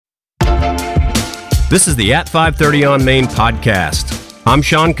This is the At 530 on Main podcast. I'm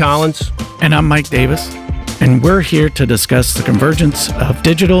Sean Collins. And I'm Mike Davis. And we're here to discuss the convergence of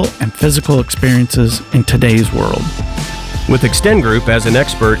digital and physical experiences in today's world. With Extend Group as an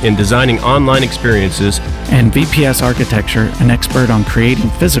expert in designing online experiences, and VPS Architecture, an expert on creating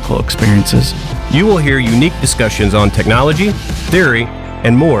physical experiences, you will hear unique discussions on technology, theory,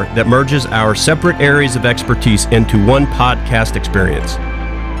 and more that merges our separate areas of expertise into one podcast experience.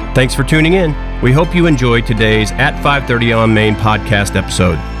 Thanks for tuning in. We hope you enjoyed today's At 530 on Main podcast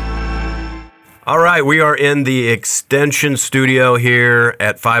episode. All right, we are in the extension studio here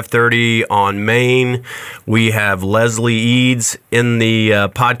at 530 on Main. We have Leslie Eads in the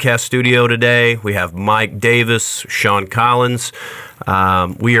podcast studio today. We have Mike Davis, Sean Collins.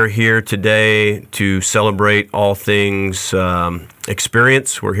 We are here today to celebrate all things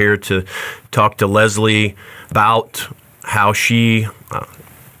experience. We're here to talk to Leslie about how she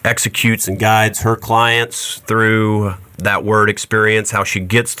executes and guides her clients through that word experience, how she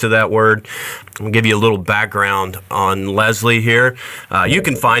gets to that word. I'll give you a little background on Leslie here. You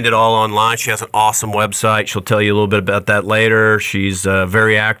can find it all online. She has an awesome website. She'll tell you a little bit about that later. She's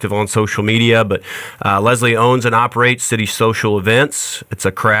very active on social media, but Leslie owns and operates City Social Events. It's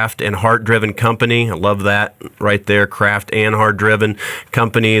a craft and heart-driven company. I love that right there, craft and heart-driven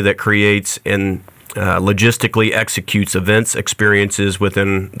company that creates and logistically executes events, experiences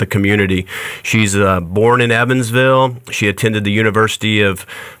within the community. She's born in Evansville. She attended the University of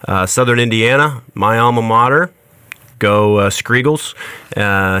Southern Indiana, my alma mater. Go Screagles.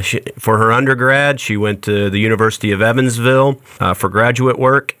 For her undergrad, she went to the University of Evansville for graduate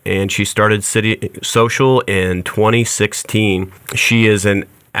work, and she started City Social in 2016. She is an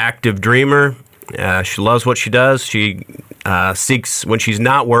active dreamer. She loves what she does. She seeks, when she's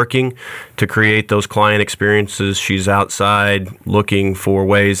not working, to create those client experiences. She's outside looking for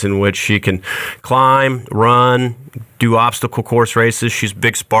ways in which she can climb, run, do obstacle course races. She's a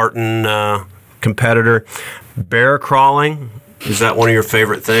big Spartan competitor. Bear crawling. Is that one of your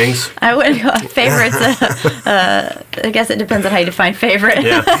favorite things? I wouldn't go favorites. I guess it depends on how you define favorite.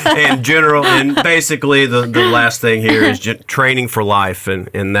 Yeah, in general, and basically the last thing here is training for life,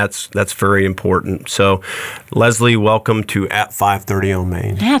 and that's very important. So, Leslie, welcome to At 530 on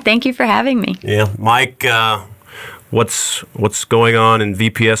Main. Yeah, thank you for having me. Yeah, Mike, what's going on in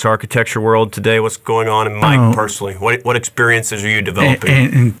VPS architecture world today? What's going on in Mike personally? What experiences are you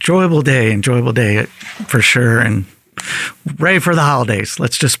developing? Enjoyable day for sure, and ready for the holidays.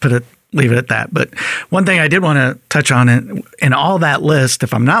 Let's just leave it at that. But one thing I did want to touch on in all that list,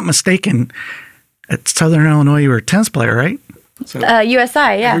 if I'm not mistaken, at Southern Illinois, you were a tennis player, right?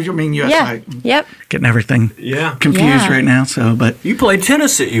 USI, yeah. You mean USI? Yeah. Yep. Getting everything confused right now. So, but you played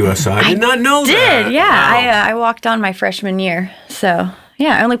tennis at USI. I did not know that. Yeah. Wow. I walked on my freshman year. So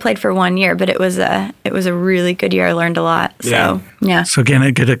yeah, I only played for 1 year, but it was a really good year. I learned a lot. So yeah. So again,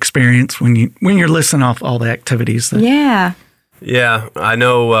 a good experience when you're listing off all the activities. Yeah, I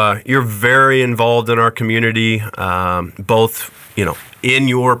know you're very involved in our community, both, in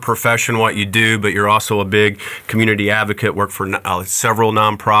your profession, what you do, but you're also a big community advocate, work for several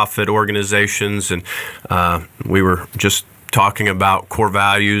nonprofit organizations, and we were just talking about core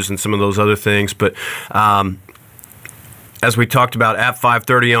values and some of those other things. But as we talked about at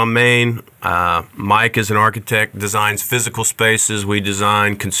 530 on Main, Mike is an architect, designs physical spaces. We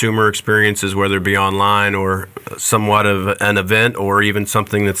design consumer experiences, whether it be online or somewhat of an event or even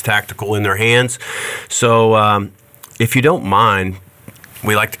something that's tactical in their hands. So if you don't mind,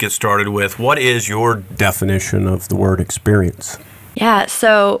 we like to get started with, what is your definition of the word experience? Yeah,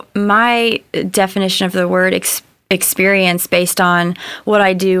 so my definition of the word experience based on what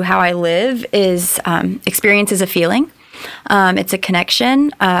I do, how I live, is experience is a feeling. It's a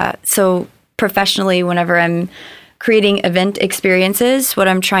connection. So professionally, whenever I'm creating event experiences, what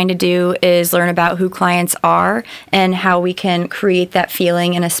I'm trying to do is learn about who clients are and how we can create that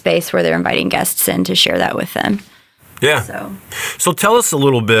feeling in a space where they're inviting guests in to share that with them. Yeah. So tell us a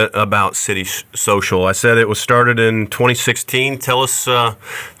little bit about City Social. I said it was started in 2016. Tell us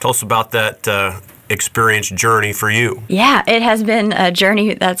about that experience journey for you. Yeah, it has been a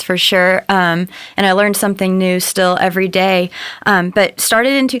journey, that's for sure. And I learned something new still every day. But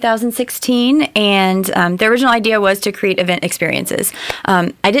started in 2016, and the original idea was to create event experiences.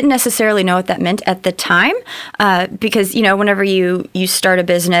 I didn't necessarily know what that meant at the time, because whenever you start a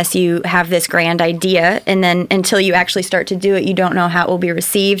business, you have this grand idea, and then until you actually start to do it, you don't know how it will be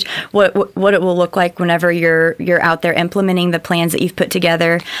received, what it will look like whenever you're out there implementing the plans that you've put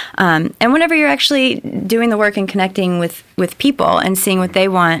together, and whenever you're actually doing the work and connecting with people and seeing what they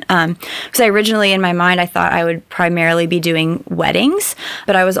want. Because I originally, in my mind, I thought I would primarily be doing weddings,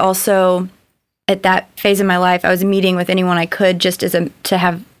 but I was also at that phase of my life, I was meeting with anyone I could just to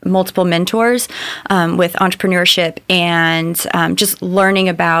have multiple mentors with entrepreneurship and just learning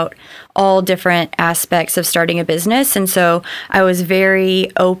about all different aspects of starting a business. And so I was very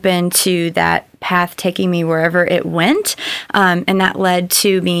open to that path taking me wherever it went. And that led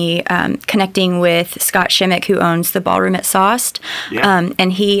to me connecting with Scott Shimmick, who owns the Ballroom at Sauced. Yeah.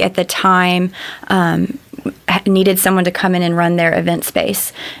 And he, at the time, needed someone to come in and run their event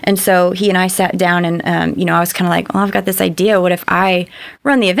space. And so he and I sat down and, I was kind of like, well, I've got this idea. What if I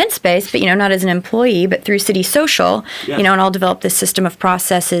run the event space, but, not as an employee, but through City Social, and I'll develop this system of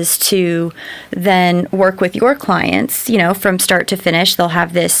processes to then work with your clients, from start to finish. They'll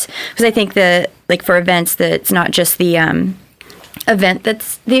have this, because I think for events, that it's not just the event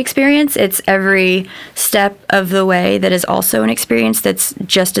that's the experience, it's every step of the way that is also an experience that's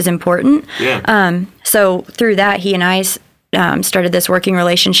just as important. Yeah. So through that, he and I started this working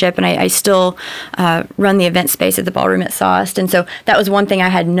relationship, and I still run the event space at the Ballroom at Sauced. And so that was one thing I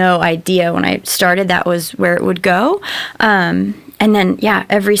had no idea when I started that was where it would go. And then,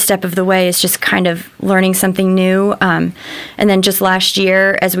 every step of the way is just kind of learning something new. And then just last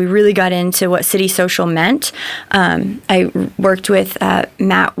year, as we really got into what City Social meant, I worked with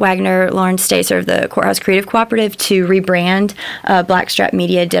Matt Wagner, Lauren Stacer of the Courthouse Creative Cooperative to rebrand. Blackstrap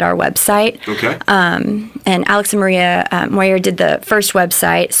Media did our website. Okay. And Alex and Maria Moyer did the first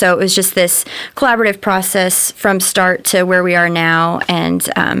website. So it was just this collaborative process from start to where we are now. And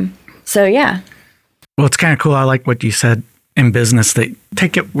Well, it's kind of cool. I like what you said. In business, they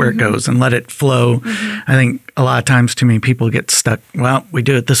take it where it goes and let it flow. Mm-hmm. I think a lot of times, too many people get stuck. Well, we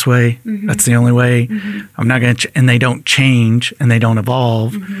do it this way. Mm-hmm. That's the only way. Mm-hmm. I'm not going to, and they don't change and they don't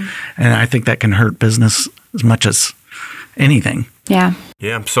evolve. Mm-hmm. And I think that can hurt business as much as anything. Yeah.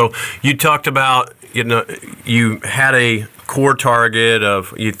 Yeah. So you talked about, you had a core target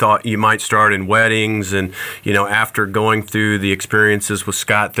of you thought you might start in weddings, and after going through the experiences with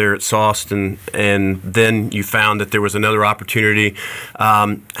Scott there at Sauced, and then you found that there was another opportunity.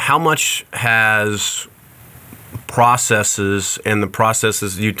 How much has processes and the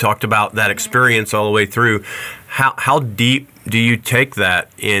processes you talked about, that experience all the way through, how deep do you take that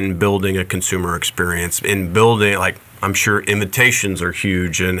in building a consumer experience, in building, like, I'm sure invitations are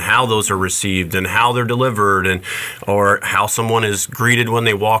huge, and how those are received and how they're delivered, or how someone is greeted when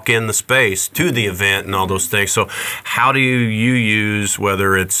they walk in the space to the event and all those things. So how do you use,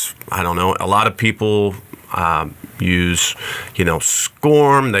 whether it's, I don't know, a lot of people use,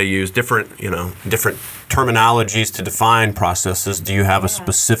 SCORM, they use different terminologies to define processes. Do you have a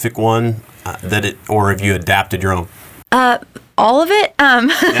specific one or have you adapted your own? All of it.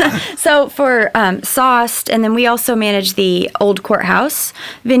 So for Sauced, and then we also manage the old courthouse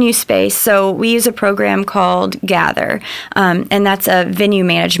venue space. So we use a program called Gather, and that's a venue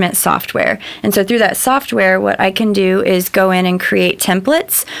management software. And so through that software, what I can do is go in and create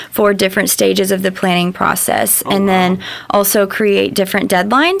templates for different stages of the planning process, then also create different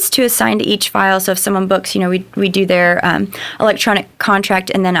deadlines to assign to each file. So if someone books, we do their electronic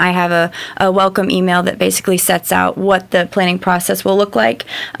contract, and then I have a welcome email that basically sets out what the planning process will look like.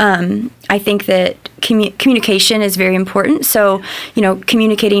 I think that communication is very important. So,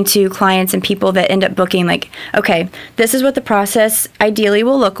 communicating to clients and people that end up booking, like, okay, this is what the process ideally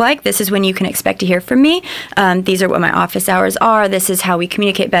will look like. This is when you can expect to hear from me. These are what my office hours are. This is how we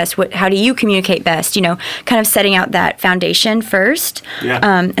communicate best. How do you communicate best? Kind of setting out that foundation first,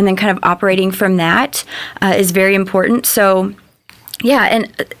 and then kind of operating from that is very important. So,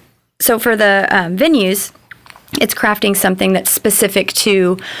 and so for the venues, it's crafting something that's specific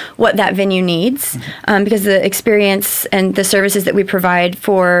to what that venue needs, because the experience and the services that we provide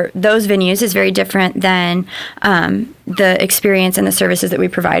for those venues is very different than the experience and the services that we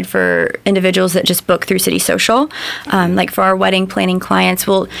provide for individuals that just book through City Social. Like for our wedding planning clients,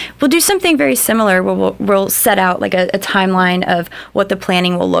 we'll do something very similar where we'll set out like a timeline of what the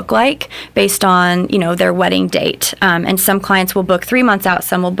planning will look like based on their wedding date. And some clients will book 3 months out,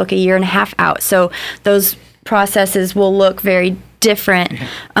 some will book a year and a half out. So those processes will look very different,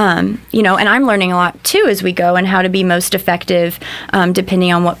 and I'm learning a lot too as we go and how to be most effective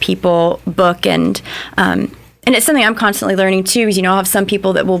depending on what people book, and it's something I'm constantly learning too, because I'll have some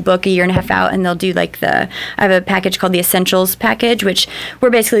people that will book a year and a half out, and they'll do I have a package called the Essentials package, which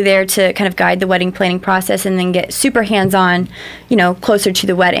we're basically there to kind of guide the wedding planning process and then get super hands-on, closer to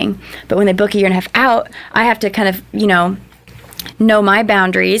the wedding. But when they book a year and a half out, I have to kind of, know my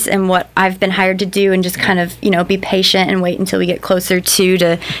boundaries and what I've been hired to do, and just kind of, be patient and wait until we get closer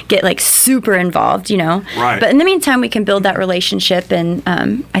to get like super involved, Right. But in the meantime, we can build that relationship. And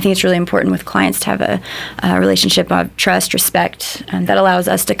I think it's really important with clients to have a relationship of trust, respect, that allows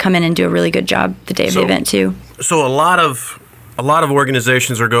us to come in and do a really good job the day of the event too. So a lot of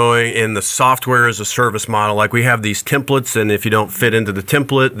organizations are going in the software as a service model. Like, we have these templates, and if you don't fit into the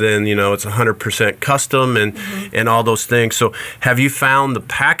template, then it's 100% custom and all those things. So have you found the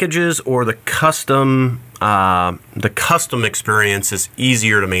packages or the custom experience is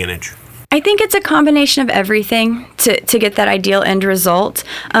easier to manage? I think it's a combination of everything to get that ideal end result.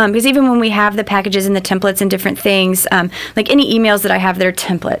 Because even when we have the packages and the templates and different things, like any emails that I have that are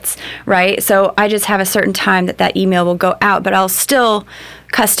templates, right? So I just have a certain time that email will go out, but I'll still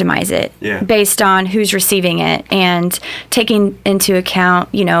customize it based on who's receiving it, and taking into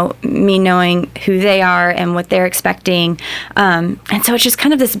account, me knowing who they are and what they're expecting. And so it's just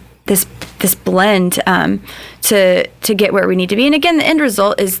kind of this blend to get where we need to be. And again, the end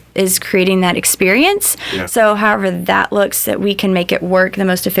result is creating that experience. Yeah. So however that looks, that we can make it work the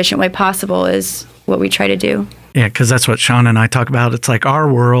most efficient way possible is what we try to do. Yeah, because that's what Sean and I talk about. It's like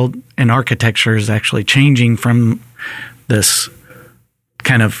our world and architecture is actually changing from this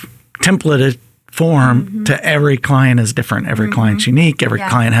kind of templated form to every client is different. Every client's unique. Every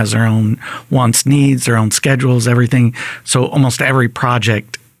client has their own wants, needs, their own schedules, everything. So almost every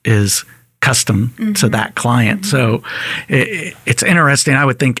project is custom to that client. So it's interesting. I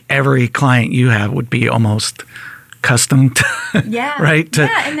would think every client you have would be almost custom to, right?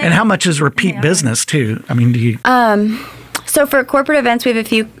 And how much is repeat business too? I mean, do you... So for corporate events, we have a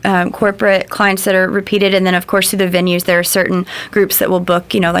few corporate clients that are repeated. And then, of course, through the venues, there are certain groups that will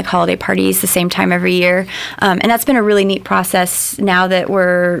book, like holiday parties the same time every year. And that's been a really neat process now that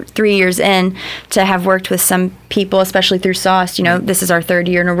we're 3 years in, to have worked with some people, especially through Sauce. This is our third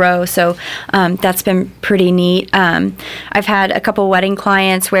year in a row. So that's been pretty neat. I've had a couple wedding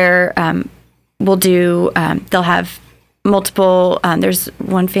clients where we'll do, they'll have multiple, there's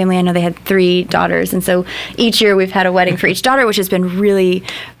one family, I know they had 3 daughters, and so each year we've had a wedding for each daughter, which has been a really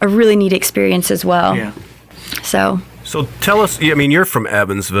neat experience as well. Yeah. So tell us, you're from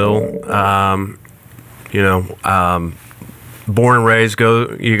Evansville, born and raised,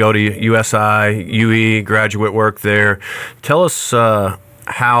 you go to USI, UE, graduate work there. Tell us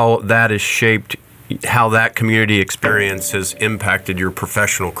how that has shaped, how that community experience has impacted your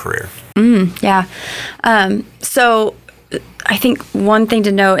professional career. Yeah. So I think one thing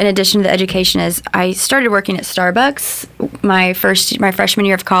to know in addition to the education is I started working at Starbucks my freshman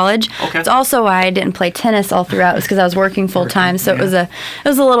year of college. Okay. It's also why I didn't play tennis all throughout. It's because I was working full time, so it was a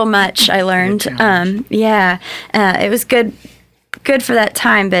little much. I learned. It was good for that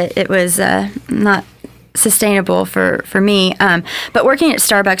time, but it was not sustainable for me. But working at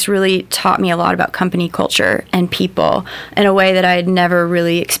Starbucks really taught me a lot about company culture and people in a way that I had never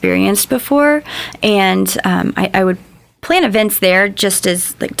really experienced before. And I would plan events there just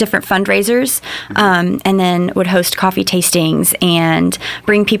as like different fundraisers, and then would host coffee tastings and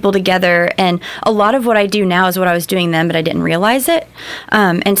bring people together. And a lot of what I do now is what I was doing then, but I didn't realize it.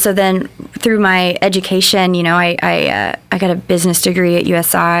 And so then through my education, I got a business degree at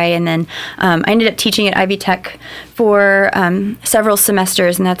USI, and then I ended up teaching at Ivy Tech for several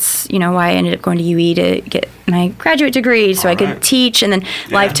semesters, and that's why I ended up going to UE to get my graduate degree, so I could teach. And then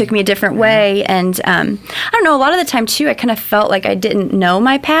life took me a different way, and I don't know, a lot of the time too, I kind of felt like I didn't know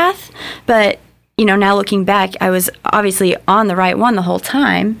my path, but now looking back, I was obviously on the right one the whole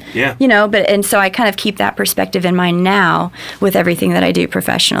time. Yeah. And so I kind of keep that perspective in mind now with everything that I do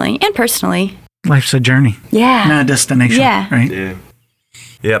professionally and personally. Life's a journey. Yeah. Not a destination. Yeah. Right. Yeah.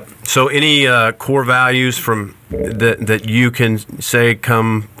 Yep. So any core values from that you can say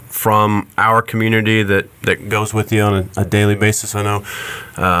come from our community that goes with you on a daily basis? I know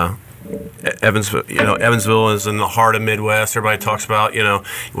Evansville is in the heart of Midwest. Everybody talks about,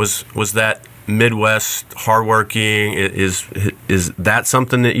 was that Midwest hardworking? Is that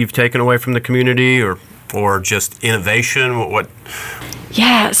something that you've taken away from the community, or just innovation? What?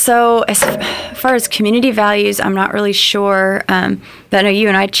 Yeah, so as far as community values, I'm not really sure. But I know you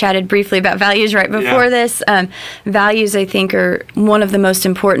and I chatted briefly about values right before this. Values, I think, are one of the most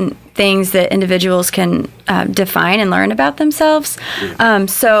important things that individuals can define and learn about themselves.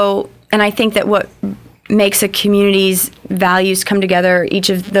 And I think that what makes a community's values come together, each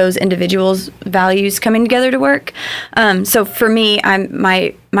of those individuals' values coming together to work. So for me,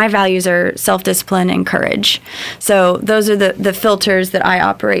 my values are self-discipline and courage. So those are the filters that I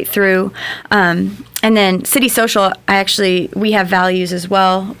operate through. And And then City Social, we have values as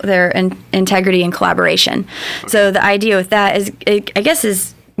well. They're integrity and collaboration. So the idea with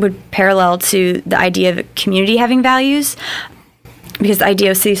that would parallel to the idea of a community having values, because the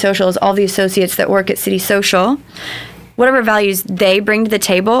idea of City Social is all the associates that work at City Social, whatever values they bring to the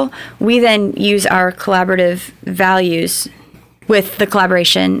table, we then use our collaborative values with the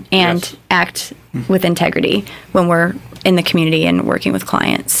collaboration and act with integrity when we're in the community and working with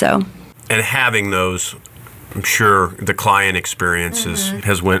clients. So, and having those, I'm sure the client experiences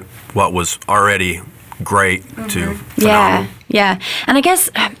has went what was already great to phenomenal. Yeah. And I guess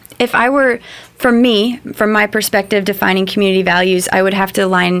if I were, from my perspective, defining community values, I would have to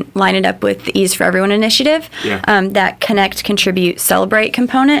line it up with the Ease for Everyone initiative, that connect, contribute, celebrate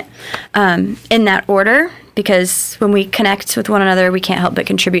component, in that order. Because when we connect with one another, we can't help but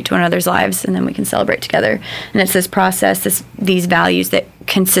contribute to one another's lives, and then we can celebrate together. And it's this process, these values that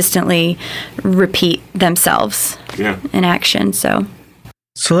consistently repeat themselves in action. So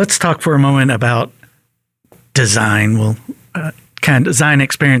let's talk for a moment about design. Well, kind of design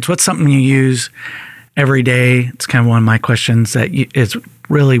experience. What's something you use every day? It's kind of one of my questions that is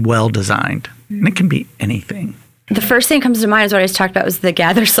really well designed, and it can be anything. The first thing that comes to mind is what I just talked about, was the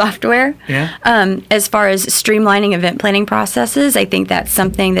Gather software. Yeah. As far as streamlining event planning processes, I think that's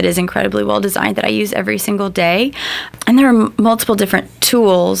something that is incredibly well designed that I use every single day. And there are multiple different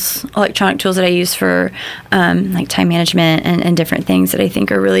tools, electronic tools that I use for like time management and different things that I think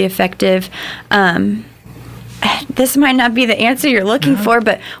are really effective. This might not be the answer you're looking for,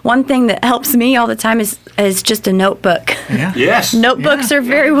 but one thing that helps me all the time is just a notebook. Yeah. Yes. Notebooks are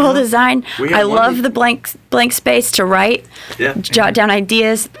very well designed. I love the blank space to write, jot down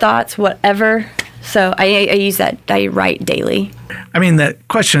ideas, thoughts, whatever. So I use that. I write daily. I mean, that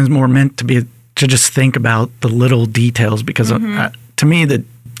question is more meant to just think about the little details, because to me,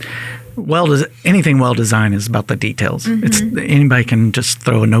 anything well designed is about the details. It's anybody can just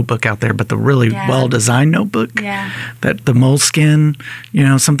throw a notebook out there, but the really well designed notebook, that the Moleskine,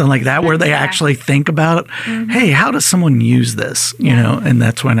 something like that, where they actually think about, hey, how does someone use this? And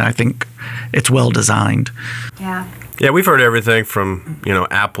that's when I think it's well designed. Yeah. Yeah, we've heard everything from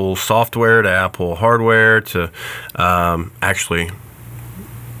Apple software to Apple hardware to actually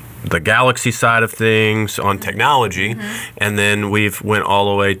the Galaxy side of things on technology, and then we've went all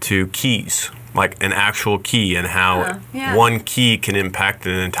the way to keys, like an actual key, and how one key can impact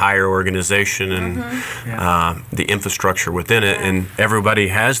an entire organization and the infrastructure within it. And everybody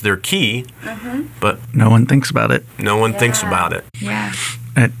has their key, but no one thinks about it. No one thinks about it. Yeah.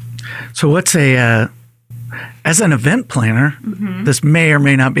 So what's as an event planner, this may or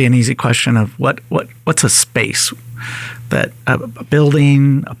may not be an easy question of what's a space, that a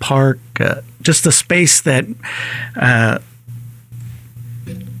building, a park, just a space that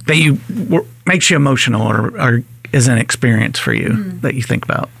makes you emotional or is an experience for you that you think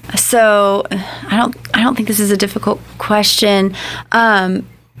about. So I don't think this is a difficult question.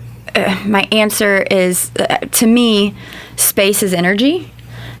 My answer is, to me, space is energy.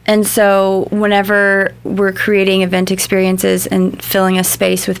 And so whenever we're creating event experiences and filling a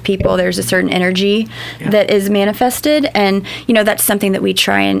space with people, there's a certain energy that is manifested. And, that's something that we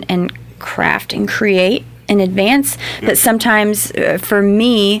try and craft and create in advance. But sometimes for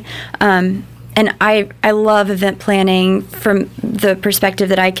me, and I love event planning from the perspective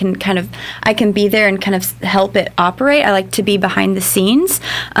that I can be there and kind of help it operate. I like to be behind the scenes.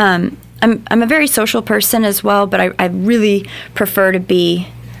 I'm a very social person as well, but I really prefer to be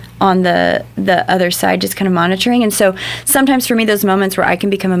on the other side, just kind of monitoring. And so sometimes for me, those moments where I can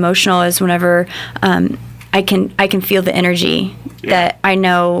become emotional is whenever I can feel the energy that I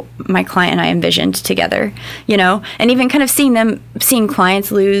know my client and I envisioned together, and even kind of seeing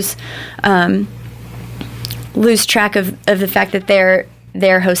clients lose track of the fact that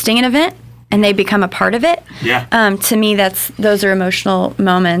they're hosting an event and they become a part of it. Yeah. To me, those are emotional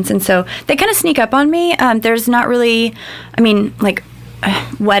moments. And so they kind of sneak up on me. There's not really,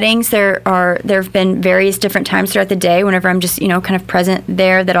 weddings, there have been various different times throughout the day whenever I'm just kind of present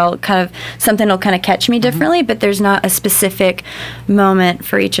there, that something will kind of catch me differently, but there's not a specific moment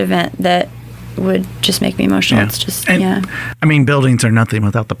for each event that would just make me emotional. It's just buildings are nothing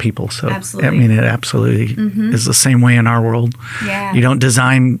without the people, so absolutely. it absolutely is the same way in our world. You don't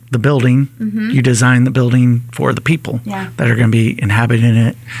design the building, you design the building for the people that are going to be inhabiting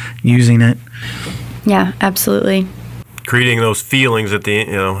it, using it. Absolutely. Creating those feelings at the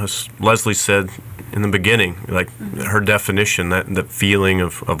as Leslie said in the beginning, like her definition, that feeling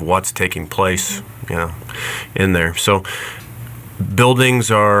of what's taking place, in there. So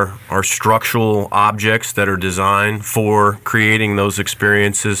buildings are structural objects that are designed for creating those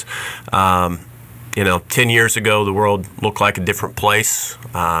experiences. 10 years ago, the world looked like a different place.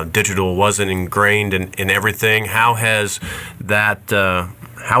 Digital wasn't ingrained in everything. How has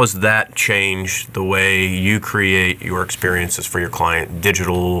that changed the way you create your experiences for your client?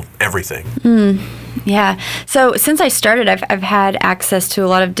 Digital, everything. Yeah. So since I started, I've had access to a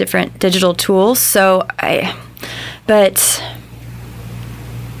lot of different digital tools. But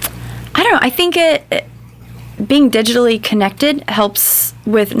I don't know. I think being digitally connected helps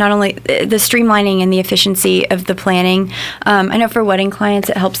with not only the streamlining and the efficiency of the planning. I know for wedding clients,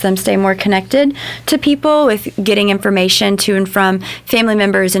 it helps them stay more connected to people with getting information to and from family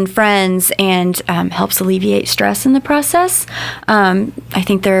members and friends, and helps alleviate stress in the process. I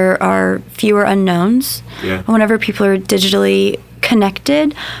think there are fewer unknowns whenever people are digitally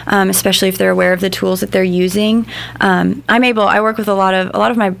connected, especially if they're aware of the tools that they're using. I work with a lot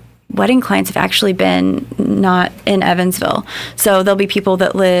of my wedding clients have actually been not in Evansville. So there'll be people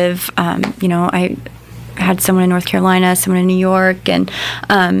that live, I had someone in North Carolina, someone in New York, and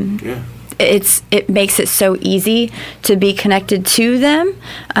it makes it so easy to be connected to them.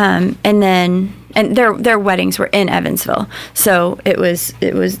 And their weddings were in Evansville. So it was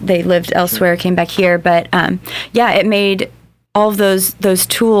they lived elsewhere, came back here. But it made all of those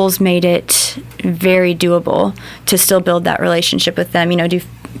tools made it very doable to still build that relationship with them, do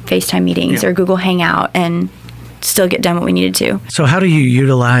FaceTime meetings or Google Hangout and still get done what we needed to. So how do you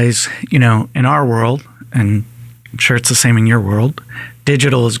utilize, in our world, and I'm sure it's the same in your world,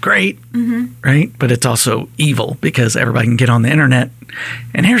 digital is great, right? But it's also evil because everybody can get on the internet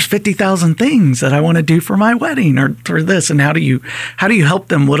and here's 50,000 things that I want to do for my wedding or for this. And how do you help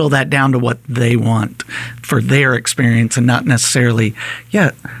them whittle that down to what they want for their experience and not necessarily,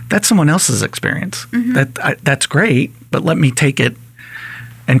 that's someone else's experience. That's great, but let me take it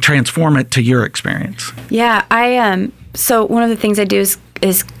and transform it to your experience. Yeah, so one of the things I do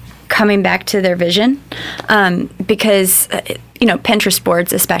is coming back to their vision, because Pinterest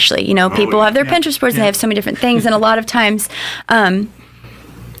boards especially, people have their Pinterest boards and they have so many different things, and a lot of times,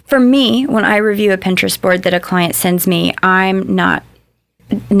 for me, when I review a Pinterest board that a client sends me, I'm not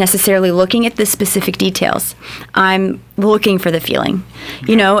necessarily looking at the specific details. I'm looking for the feeling,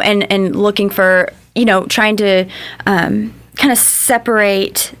 and looking for, trying to kind of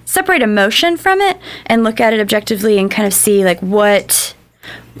separate emotion from it and look at it objectively and kind of see like what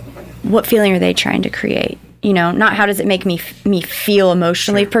feeling are they trying to create? Not how does it make me feel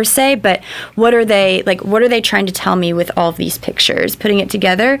emotionally per se, but what are they trying to tell me with all of these pictures, putting it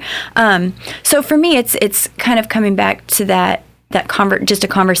together. So for me, it's kind of coming back to just a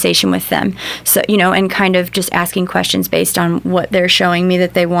conversation with them. So, and kind of just asking questions based on what they're showing me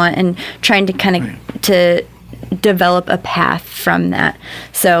that they want and trying to kind of to develop a path from that.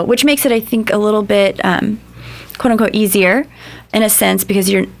 So, which makes it, I think, a little bit, quote unquote, easier in a sense, because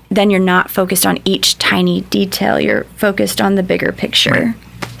you're not focused on each tiny detail. You're focused on the bigger picture. Right.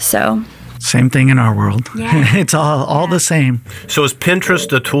 So. Same thing in our world. Yeah. It's all the same. So is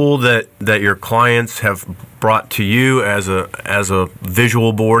Pinterest a tool that your clients have brought to you as a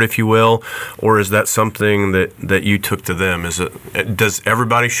visual board, if you will, or is that something that you took to them? Does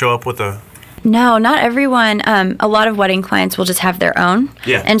everybody show up with a? No, not everyone. A lot of wedding clients will just have their own.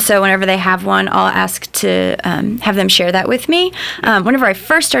 Yeah. And so whenever they have one, I'll ask to have them share that with me. Whenever I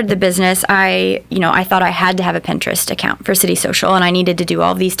first started the business, I thought I had to have a Pinterest account for City Social, and I needed to do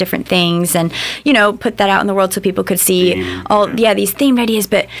all these different things and, put that out in the world so people could see these themed ideas.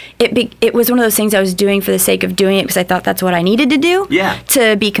 But it was one of those things I was doing for the sake of doing it because I thought that's what I needed to do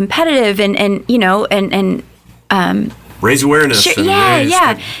to be competitive and raise awareness. Sure,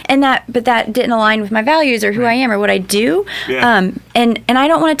 but that didn't align with my values or who I am or what I do. Yeah. And I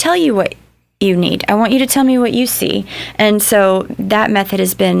don't want to tell you what you need. I want you to tell me what you see. And so that method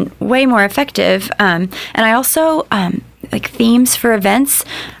has been way more effective. And I also like themes for events.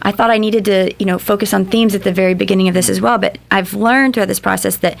 I thought I needed to, focus on themes at the very beginning of this as well. But I've learned throughout this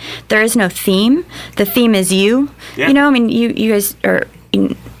process that there is no theme. The theme is you. Yeah. You guys are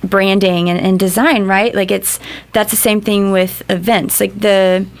in branding and design, right? Like that's the same thing with events. Like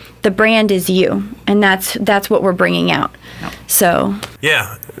the brand is you, and that's what we're bringing out. So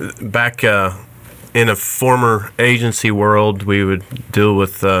back in a former agency world, we would deal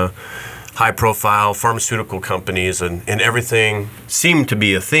with high-profile pharmaceutical companies, and everything seemed to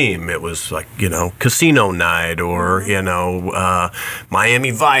be a theme. It was like, casino night or,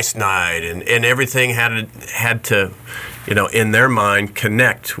 Miami Vice night, and everything had to, in their mind,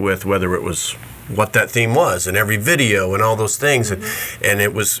 connect with whether it was what that theme was and every video and all those things. And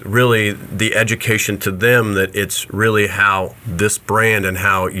it was really the education to them that it's really how this brand and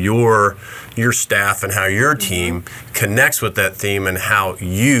how your staff and how your team connects with that theme and how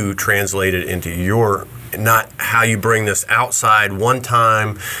you translate it into your, not how you bring this outside one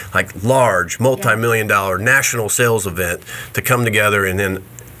time, like large multi-million dollar national sales event to come together, and then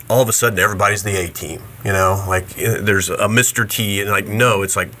all of a sudden everybody's the A team, you know, like there's a Mr. T, and like, no,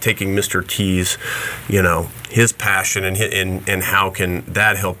 it's like taking Mr. T's, you know, his passion and how can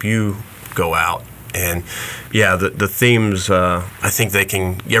that help you go out. And yeah, the themes, I think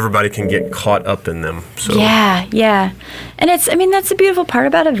everybody can get caught up in them. So Yeah. And that's the beautiful part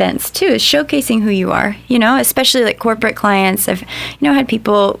about events too, is showcasing who you are, you know, especially like corporate clients. I've, had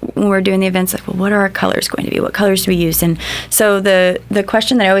people when we're doing the events like, well, what are our colors going to be? What colors do we use? And so the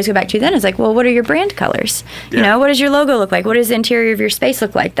question that I always go back to then is like, well, what are your brand colors? Yeah. You know, what does your logo look like? What does the interior of your space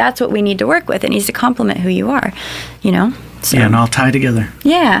look like? That's what we need to work with. It needs to complement who you are, you know? So, and all tie together.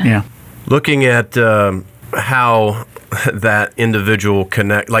 Yeah. Looking at how that individual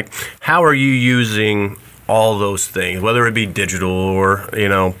connect, like how are you using all those things, whether it be digital or,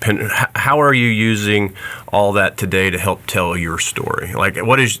 how are you using all that today to help tell your story? Like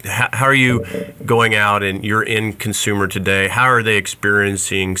how are you going out and you're in consumer today? How are they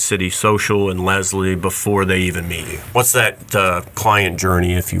experiencing City Social and Leslie before they even meet you? What's that client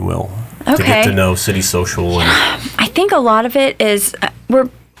journey, if you will, to get to know City Social? I think a lot of it is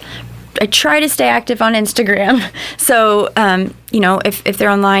I try to stay active on Instagram. So, if they're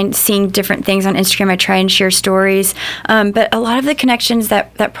online seeing different things on Instagram, I try and share stories. But a lot of the connections,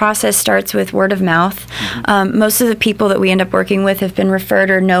 that process starts with word of mouth. Most of the people that we end up working with have been referred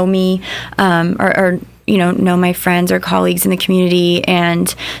or know me, or know my friends or colleagues in the community.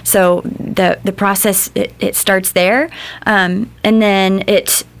 And so the process, it starts there. And then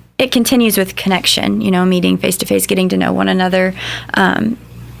it continues with connection, meeting face to face, getting to know one another.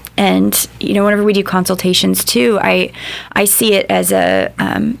 And, whenever we do consultations too, I see it as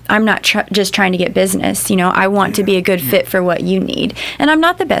I'm not just trying to get business. I want to be a good fit for what you need. And I'm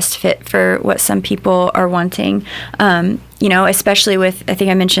not the best fit for what some people are wanting, especially with, I think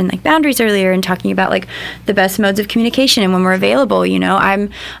I mentioned like boundaries earlier and talking about like the best modes of communication and when we're available.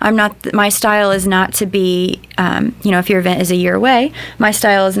 I'm not, my style is not to be, if your event is a year away, my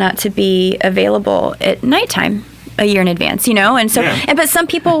style is not to be available at nighttime a year in advance, and so, but some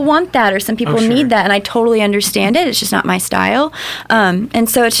people want that or some people need that, and I totally understand it. It's just not my style. And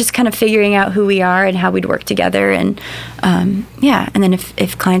so it's just kind of figuring out who we are and how we'd work together. And and then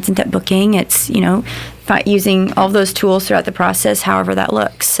if clients end up booking, it's, using all of those tools throughout the process, however that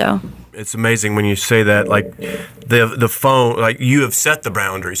looks. So it's amazing when you say that, like the phone, like you have set the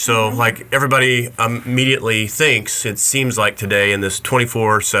boundary. So like everybody immediately thinks, it seems like today in this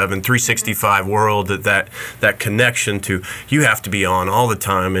 24/7, 365 world, that connection to, you have to be on all the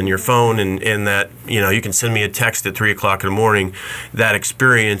time in your phone, and that, you can send me a text at 3 o'clock in the morning. That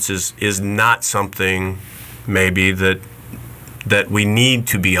experience is not something maybe that we need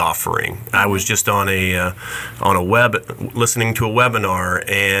to be offering. I was just on a listening to a webinar,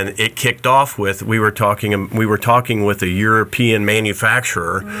 and it kicked off with we were talking with a European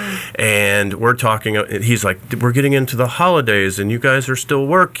manufacturer, and we're talking. He's like, we're getting into the holidays, and you guys are still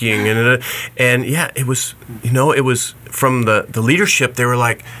working, and yeah, it was it was from the leadership. They were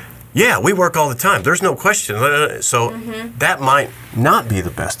like, yeah, we work all the time. There's no question. So that might not be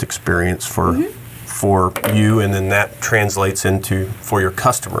the best experience for you, and then that translates into for your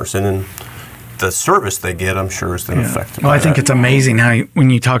customers, and then the service they get, I'm sure, is then affected. Well, I think it's amazing how when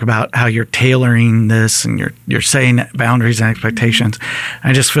you talk about how you're tailoring this and you're saying boundaries and expectations.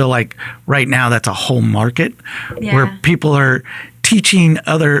 I just feel like right now that's a whole market where people are teaching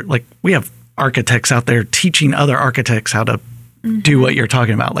we have architects out there teaching other architects how to do what you're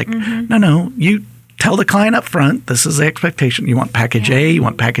talking about. Like, no, you tell the client up front, this is the expectation. You want package A, you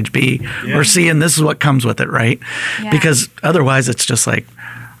want package B, or C, and this is what comes with it, right? Yeah. Because otherwise it's just like,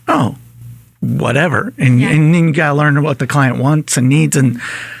 oh, whatever. And then you got to learn what the client wants and needs. And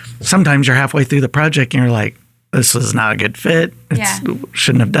sometimes you're halfway through the project and you're like, this is not a good fit.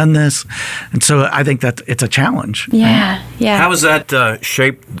 Shouldn't have done this. And so I think that it's a challenge. Yeah, right? Yeah. How has that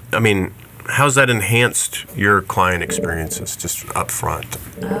shaped, how's that enhanced your client experiences just up front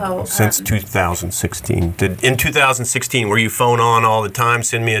since 2016? In 2016, were you phone on all the time,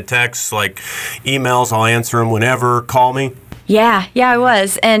 send me a text, like emails, I'll answer them whenever, call me? Yeah, I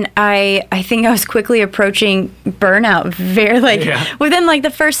was. And I think I was quickly approaching burnout within like the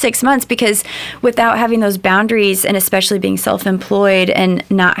first 6 months, because without having those boundaries, and especially being self-employed and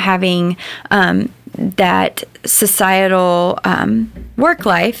not having that societal work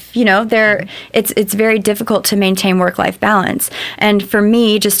life, it's very difficult to maintain work-life balance. And for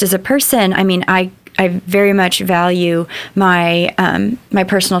me, just as a person, I mean, I very much value my my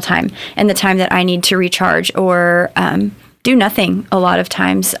personal time and the time that I need to recharge or do nothing a lot of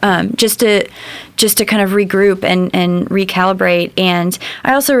times, just to kind of regroup and recalibrate. And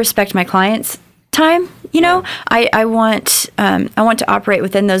I also respect my clients' time. I want to operate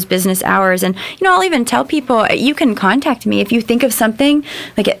within those business hours, and I'll even tell people, you can contact me if you think of something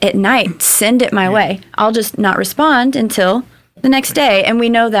like at night, send it my way. I'll just not respond until the next day. And we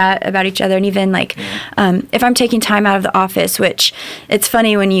know that about each other. And even like, if I'm taking time out of the office, which it's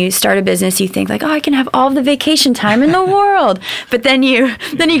funny when you start a business, you think like, oh, I can have all the vacation time in the world. But then you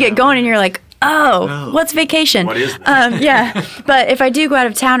get going and you're like, oh, what's vacation? What is that? Yeah. But if I do go out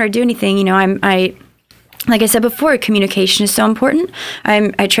of town or do anything, like I said before, communication is so important.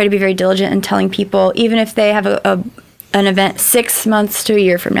 I try to be very diligent in telling people, even if they have an event 6 months to a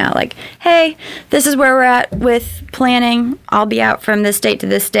year from now, like, hey, this is where we're at with planning. I'll be out from this date to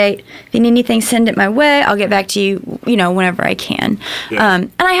this date. If you need anything, send it my way. I'll get back to you, whenever I can. Yeah.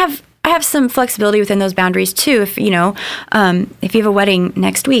 And I have some flexibility within those boundaries too. If you have a wedding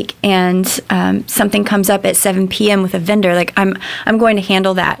next week and something comes up at 7 p.m. with a vendor, like I'm going to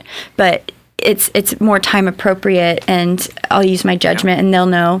handle that, but it's more time appropriate, and I'll use my judgment, and they'll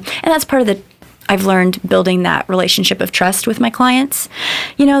know. And that's part of I've learned building that relationship of trust with my clients.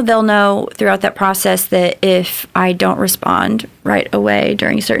 They'll know throughout that process that if I don't respond right away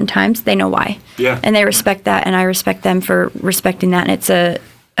during certain times, they know why. Yeah. And they respect that, and I respect them for respecting that, and it's a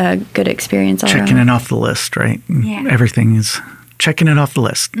good experience all around. Checking it off the list, right? Yeah. Everything is checking it off the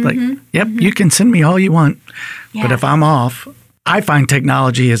list. Mm-hmm. Like, yep, you can send me all you want, but if I'm off, I find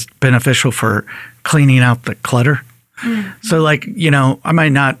technology is beneficial for cleaning out the clutter. Mm-hmm. So like, I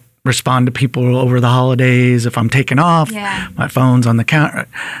might not respond to people over the holidays if I'm taking off. Yeah. My phone's on the counter.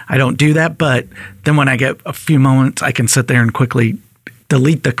 I don't do that, but then when I get a few moments, I can sit there and quickly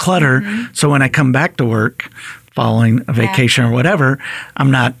delete the clutter. Mm-hmm. So when I come back to work following a vacation or whatever, I'm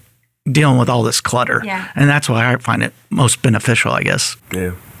not dealing with all this clutter. Yeah. And that's why I find it most beneficial, I guess.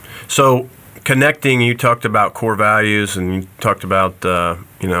 Yeah. So connecting, you talked about core values, and you talked about,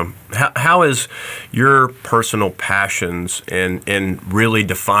 how is your personal passions and really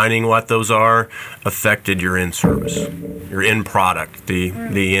defining what those are affected your end service, your end product, the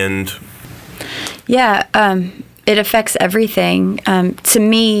end? Yeah, it affects everything. To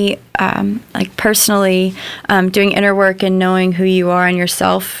me, like personally, doing inner work and knowing who you are and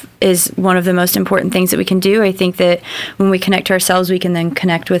yourself is one of the most important things that we can do. I think that when we connect to ourselves, we can then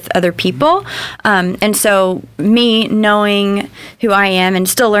connect with other people. And so me knowing who I am and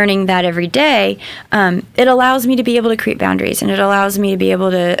still learning that every day, it allows me to be able to create boundaries, and it allows me to be able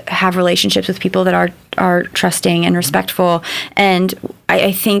to have relationships with people that are trusting and respectful. And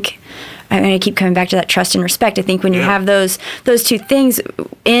I think, I keep coming back to that trust and respect. I think when you have those two things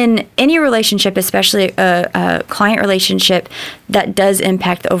in any relationship, especially a client relationship, that does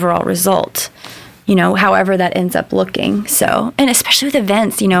impact the overall result, however that ends up looking. So, and especially with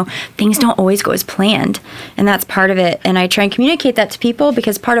events, things don't always go as planned, and that's part of it. And I try and communicate that to people,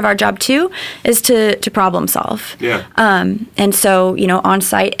 because part of our job too is to problem solve. Yeah. And so, on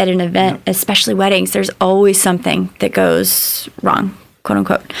site at an event, especially weddings, there's always something that goes wrong, quote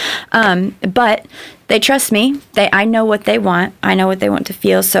unquote. But they trust me. I know what they want. I know what they want to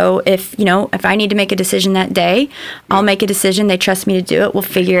feel. So if I need to make a decision that day, I'll make a decision. They trust me to do it. We'll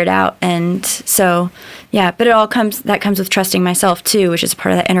figure it out. And so, yeah, but that comes with trusting myself too, which is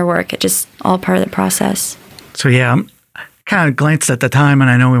part of that inner work. It's just all part of the process. So yeah, I kind of glanced at the time, and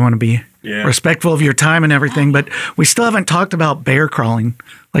I know we want to be respectful of your time and everything, but we still haven't talked about bear crawling.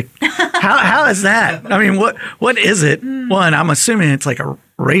 Like, how is that? I mean, what is it? One, I'm assuming it's like a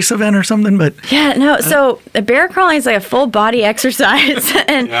race event or something, but yeah, no. So the bear crawling is like a full body exercise,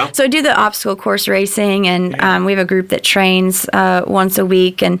 and so I do the obstacle course racing, and we have a group that trains once a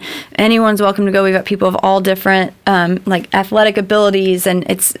week, and anyone's welcome to go. We've got people of all different like athletic abilities, and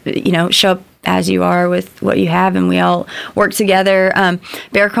it's show up as you are with what you have, and we all work together.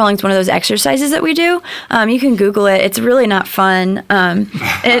 Bear crawling is one of those exercises that we do. You can Google it. It's really not fun.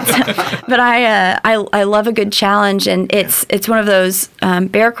 But I love a good challenge, and it's one of those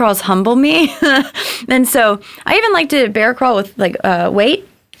bear crawls humble me, and so I even like to bear crawl with like weight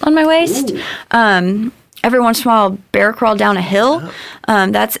on my waist. every once in a while bear crawl down a hill.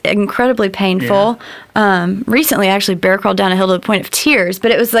 That's incredibly painful. Recently, I actually bear crawled down a hill to the point of tears,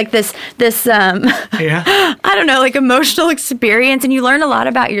 but it was like this I don't know, like emotional experience, and you learn a lot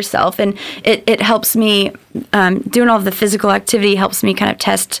about yourself, and it helps me, doing all of the physical activity helps me kind of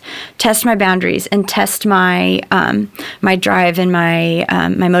test my boundaries and test my my drive and my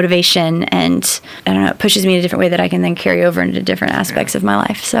my motivation, and I don't know, it pushes me in a different way that I can then carry over into different aspects of my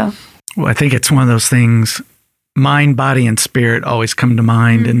life. So. Well, I think it's one of those things, mind, body, and spirit always come to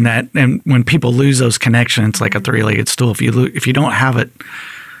mind. And when people lose those connections, it's like a three-legged stool. If you don't have it,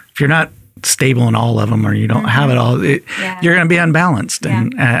 if you're not stable in all of them, or you don't have it all, you're going to be unbalanced.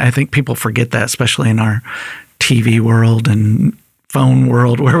 And I think people forget that, especially in our TV world and phone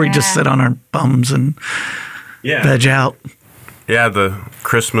world, where we just sit on our bums and veg out. Yeah, the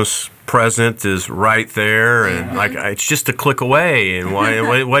Christmas present is right there, and like it's just a click away. And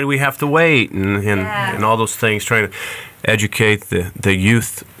why do we have to wait? And all those things, trying to educate the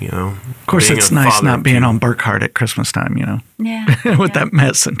youth. Of course, it's nice not being on Burkhardt at Christmas time. With that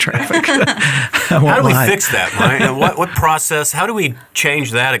mess and traffic. How do we fix that, Mike? What process? How do we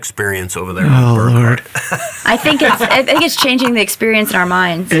change that experience over there? Oh Lord! I think it's changing the experience in our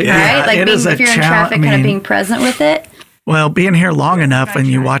minds, right? Like if you're in traffic, kind of being present with it. Well, being here long enough and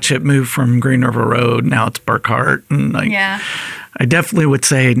you watch it move from Green River Road, now it's Burkhardt. And I definitely would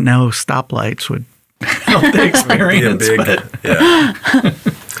say no stoplights would help the experience.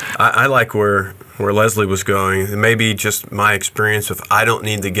 I like where Leslie was going. Maybe just my experience with I don't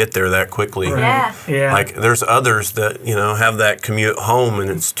need to get there that quickly. Right. Yeah. Like there's others that, have that commute home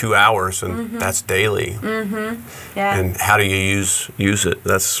and it's 2 hours and that's daily. Yeah. And how do you use it?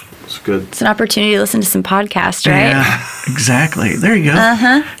 That's good. It's an opportunity to listen to some podcasts, right? Yeah, exactly. There you go.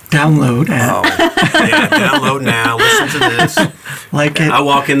 Download app. Download now. Listen to this. Like it. I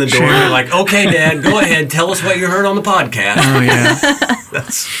walk in the door and they're like, okay, Dad, go ahead. Tell us what you heard on the podcast. Oh, yeah.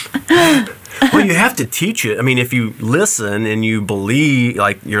 Well, you have to teach it. I mean, if you listen and you believe,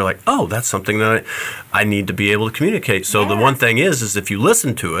 you're like, oh, that's something that I need to be able to communicate. So the one thing is if you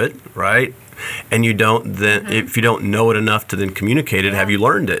listen to it, right, and you don't, then if you don't know it enough to then communicate it, have you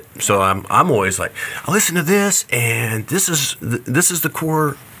learned it? So I'm always like, I listen to this, and this is the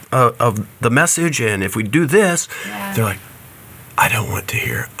core of the message, and if we do this, they're like, I don't want to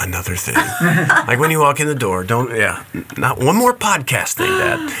hear another thing. Like when you walk in the door, not one more podcast thing,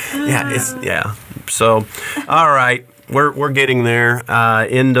 Dad. So, all right, we're getting there.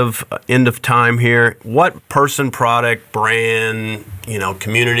 End of time here. What person, product, brand,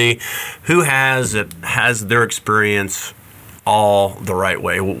 community, who has their experience all the right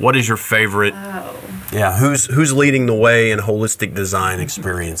way? What is your favorite? Yeah, who's leading the way in holistic design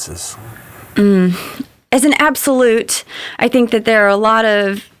experiences? As an absolute, I think that there are a lot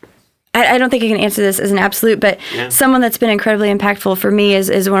of, I don't think I can answer this as an absolute, but someone that's been incredibly impactful for me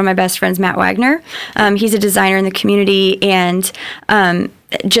is one of my best friends, Matt Wagner. He's a designer in the community, and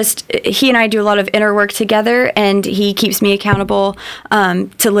he and I do a lot of inner work together, and he keeps me accountable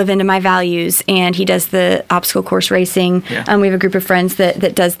to live into my values, and he does the obstacle course racing. We have a group of friends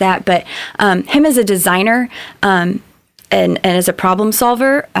that does that, but him as a designer and as a problem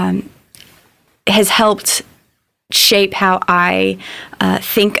solver has helped shape how I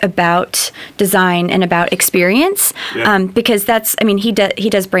think about design and about experience, because he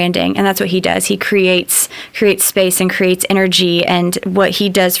does branding, and that's what he does. He creates space and creates energy, and what he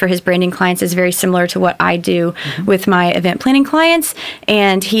does for his branding clients is very similar to what I do with my event planning clients,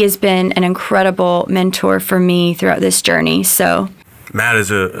 and he has been an incredible mentor for me throughout this journey. So Matt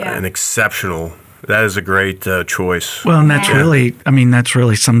is an exceptional, that is a great choice. Well, and that's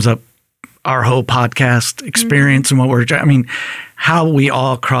really sums up our whole podcast experience and what how we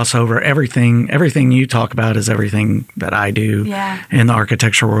all cross over everything you talk about is everything that I do in the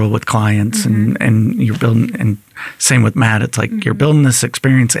architecture world with clients, and you're building, and same with Matt. It's like you're building this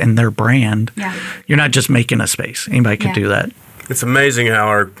experience and their brand. You're not just making a space. Anybody could do that. It's amazing how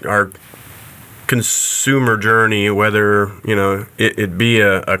our consumer journey, whether it be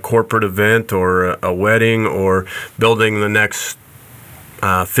a corporate event or a wedding or building the next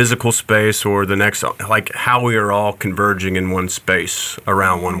physical space or the next, like how we are all converging in one space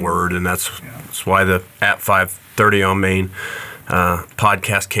around one word, and that's why the at 5:30 on Main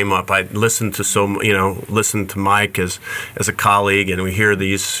podcast came up. I listened to Mike as a colleague, and we hear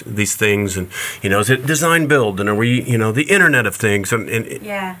these things, and is it design build, and are we the Internet of Things, and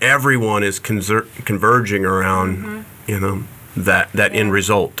everyone is converging around that end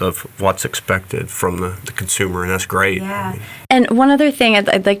result of what's expected from the consumer, and that's great. Yeah. And one other thing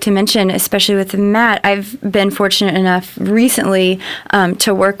I'd like to mention, especially with Matt, I've been fortunate enough recently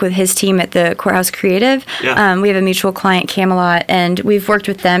to work with his team at the Courthouse Creative. Yeah. We have a mutual client, Camelot, and we've worked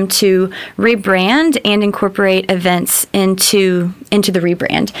with them to rebrand and incorporate events into the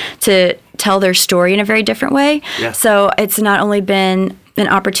rebrand to tell their story in a very different way. Yeah. So it's not only been an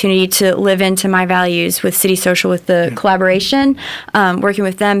opportunity to live into my values with City Social, with the collaboration, working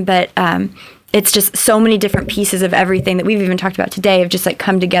with them, but it's just so many different pieces of everything that we've even talked about today have just like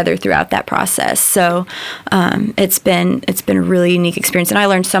come together throughout that process. So it's been a really unique experience, and I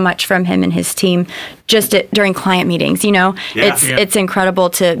learned so much from him and his team just during client meetings. It's incredible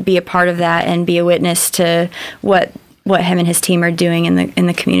to be a part of that and be a witness to what him and his team are doing in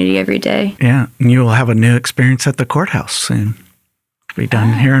the community every day. Yeah, and you will have a new experience at the courthouse soon. Be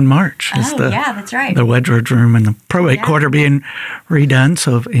done here in March. That's right. The Wedgewood Room and the probate court are being redone.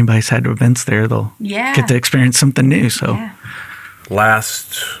 So if anybody's had events there, they'll get to experience something new. So,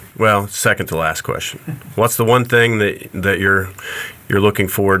 second to last question. What's the one thing that you're looking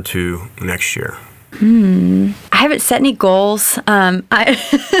forward to next year? I haven't set any goals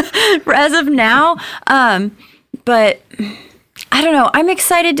as of now, but I don't know. I'm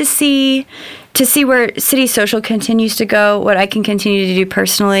excited to see where City Social continues to go, what I can continue to do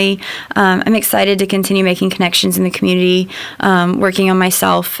personally. I'm excited to continue making connections in the community, working on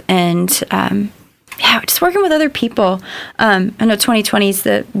myself, and just working with other people. I know 2020 is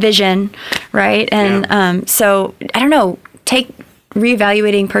the vision, right? And so I don't know,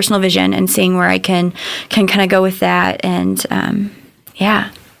 reevaluating personal vision and seeing where I can kind of go with that. And it's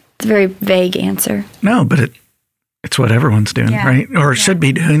a very vague answer. No, but it's what everyone's doing, right? Or should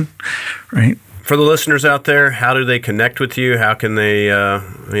be doing, right? For the listeners out there, how do they connect with you? How can they,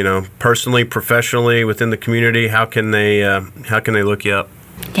 personally, professionally, within the community, how can they look you up?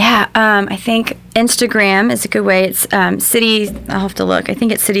 Yeah, I think Instagram is a good way. It's City. I'll have to look. I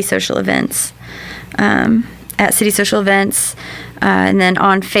think it's City Social Events. At City Social Events, and then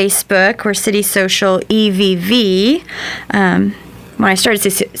on Facebook, we're City Social EVV. When I started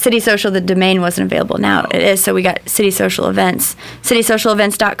City Social, the domain wasn't available. Now it is, so we got City Social Events,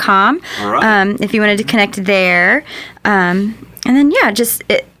 citysocialevents.com. All right. If you wanted to connect there. And then,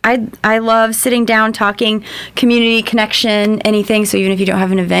 I love sitting down, talking, community connection, anything. So even if you don't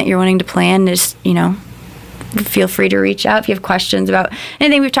have an event you're wanting to plan, just, feel free to reach out if you have questions about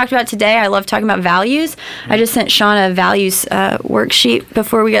anything we've talked about today. I love talking about values. I just sent Sean a values worksheet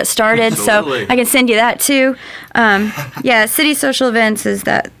before we got started, Absolutely. So I can send you that too. City Social Events is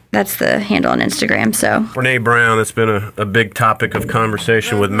that's the handle on Instagram. So Brene Brown, it's been a big topic of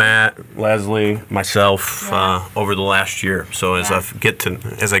conversation with Matt, Leslie, myself over the last year. So as I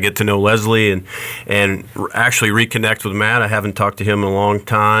get to know Leslie and actually reconnect with Matt, I haven't talked to him in a long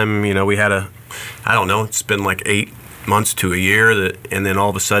time. We had it's been like 8 months to a year and then all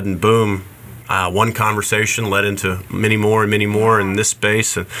of a sudden, boom, one conversation led into many more in this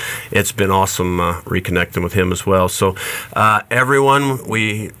space, and it's been awesome reconnecting with him as well. So everyone,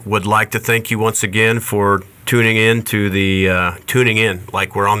 we would like to thank you once again for tuning in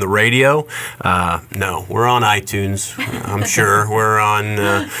like we're on the radio. No, we're on iTunes. I'm sure we're on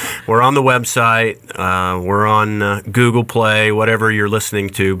the website. We're on Google Play, whatever you're listening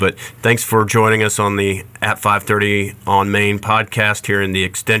to. But thanks for joining us on the At 530 on Main podcast here in the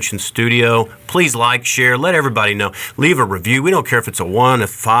Extension Studio. Please like, share, let everybody know. Leave a review. We don't care if it's a 1, a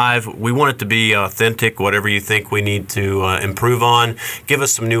 5. We want it to be authentic, whatever you think we need to improve on. Give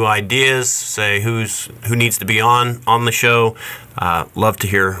us some new ideas. Say who needs to be on the show. Love to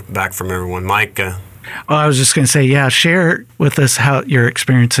hear back from everyone. Mike? Well, I was just going to say, share with us how your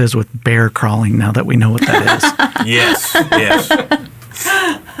experience is with bear crawling now that we know what that is.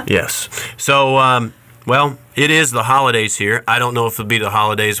 Yes. So, it is the holidays here. I don't know if it'll be the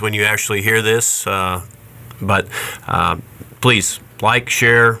holidays when you actually hear this, but please like,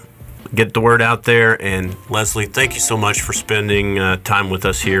 share, get the word out there. And Leslie, thank you so much for spending time with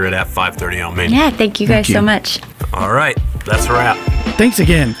us here at 530 on Main. Yeah, thank you guys so much. All right, that's a wrap. Thanks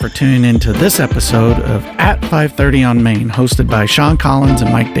again for tuning in to this episode of At 530 on Main, hosted by Sean Collins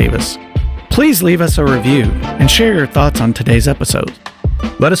and Mike Davis. Please leave us a review and share your thoughts on today's episode.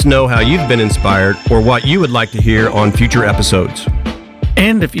 Let us know how you've been inspired or what you would like to hear on future episodes.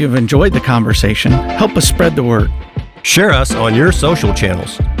 And if you've enjoyed the conversation, help us spread the word. Share us on your social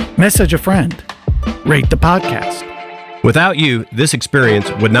channels. Message a friend. Rate the podcast. Without you, this experience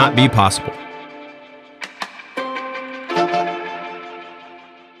would not be possible.